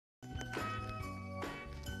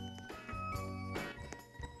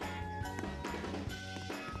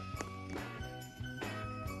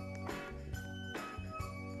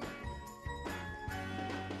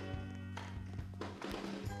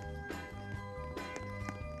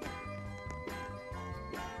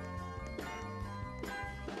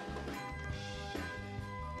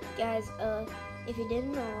guys, if you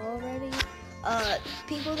didn't know already,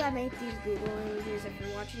 people that make these Google images, if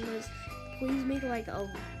you're watching this, please make like a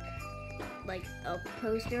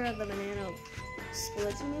poster of the Banana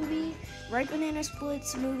Splits movie. Write Banana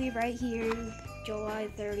Splits movie right here, July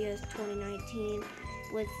 30th, 2019,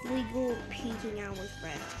 with legal peeking out with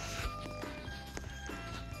friends.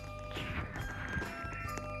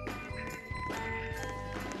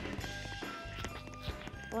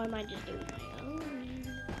 Or I might just do my own.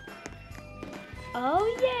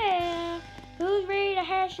 Oh yeah! Who's ready to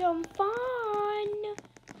have some fun?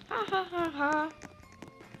 Ha ha ha ha.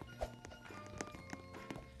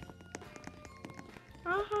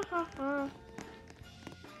 Ha ha ha ha.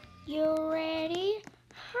 You ready?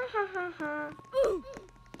 Ha ha ha ha. Ooh.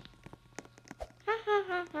 Ha ha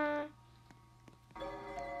ha ha.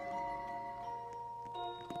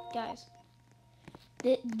 Guys,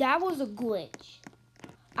 that was a glitch.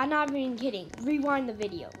 I'm not even kidding. Rewind the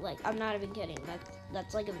video. Like, I'm not even kidding.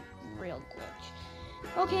 That's like a real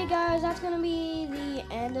glitch. Okay, guys, that's gonna be the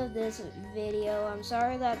end of this video. I'm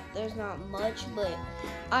sorry that there's not much, but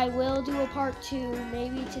I will do a part 2,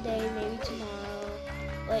 maybe today, maybe tomorrow.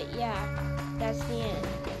 But yeah, that's the end.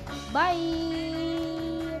 Bye!